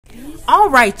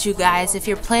Alright you guys, if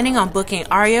you're planning on booking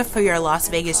Aria for your Las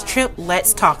Vegas trip,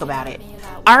 let's talk about it.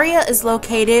 Aria is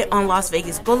located on Las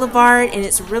Vegas Boulevard and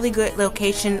it's a really good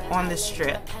location on the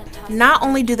strip. Not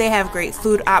only do they have great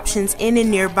food options in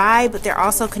and nearby, but they're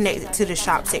also connected to the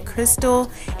shops at Crystal,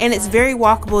 and it's very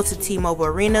walkable to T-Mobile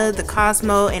Arena, the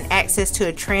Cosmo, and access to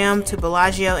a tram to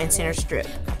Bellagio and Center Strip.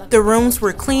 The rooms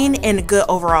were clean and a good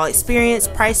overall experience.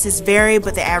 Prices vary,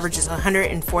 but the average is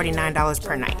 $149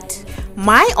 per night.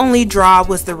 My only draw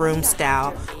was the room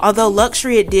style. Although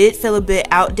luxury, it did feel a bit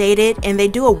outdated, and they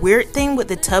do a weird thing with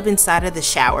the tub inside of the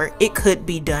shower. It could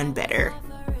be done better.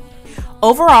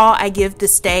 Overall, I give the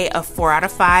stay a 4 out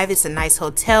of 5. It's a nice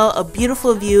hotel, a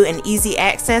beautiful view, and easy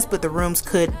access, but the rooms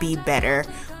could be better.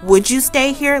 Would you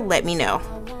stay here? Let me know.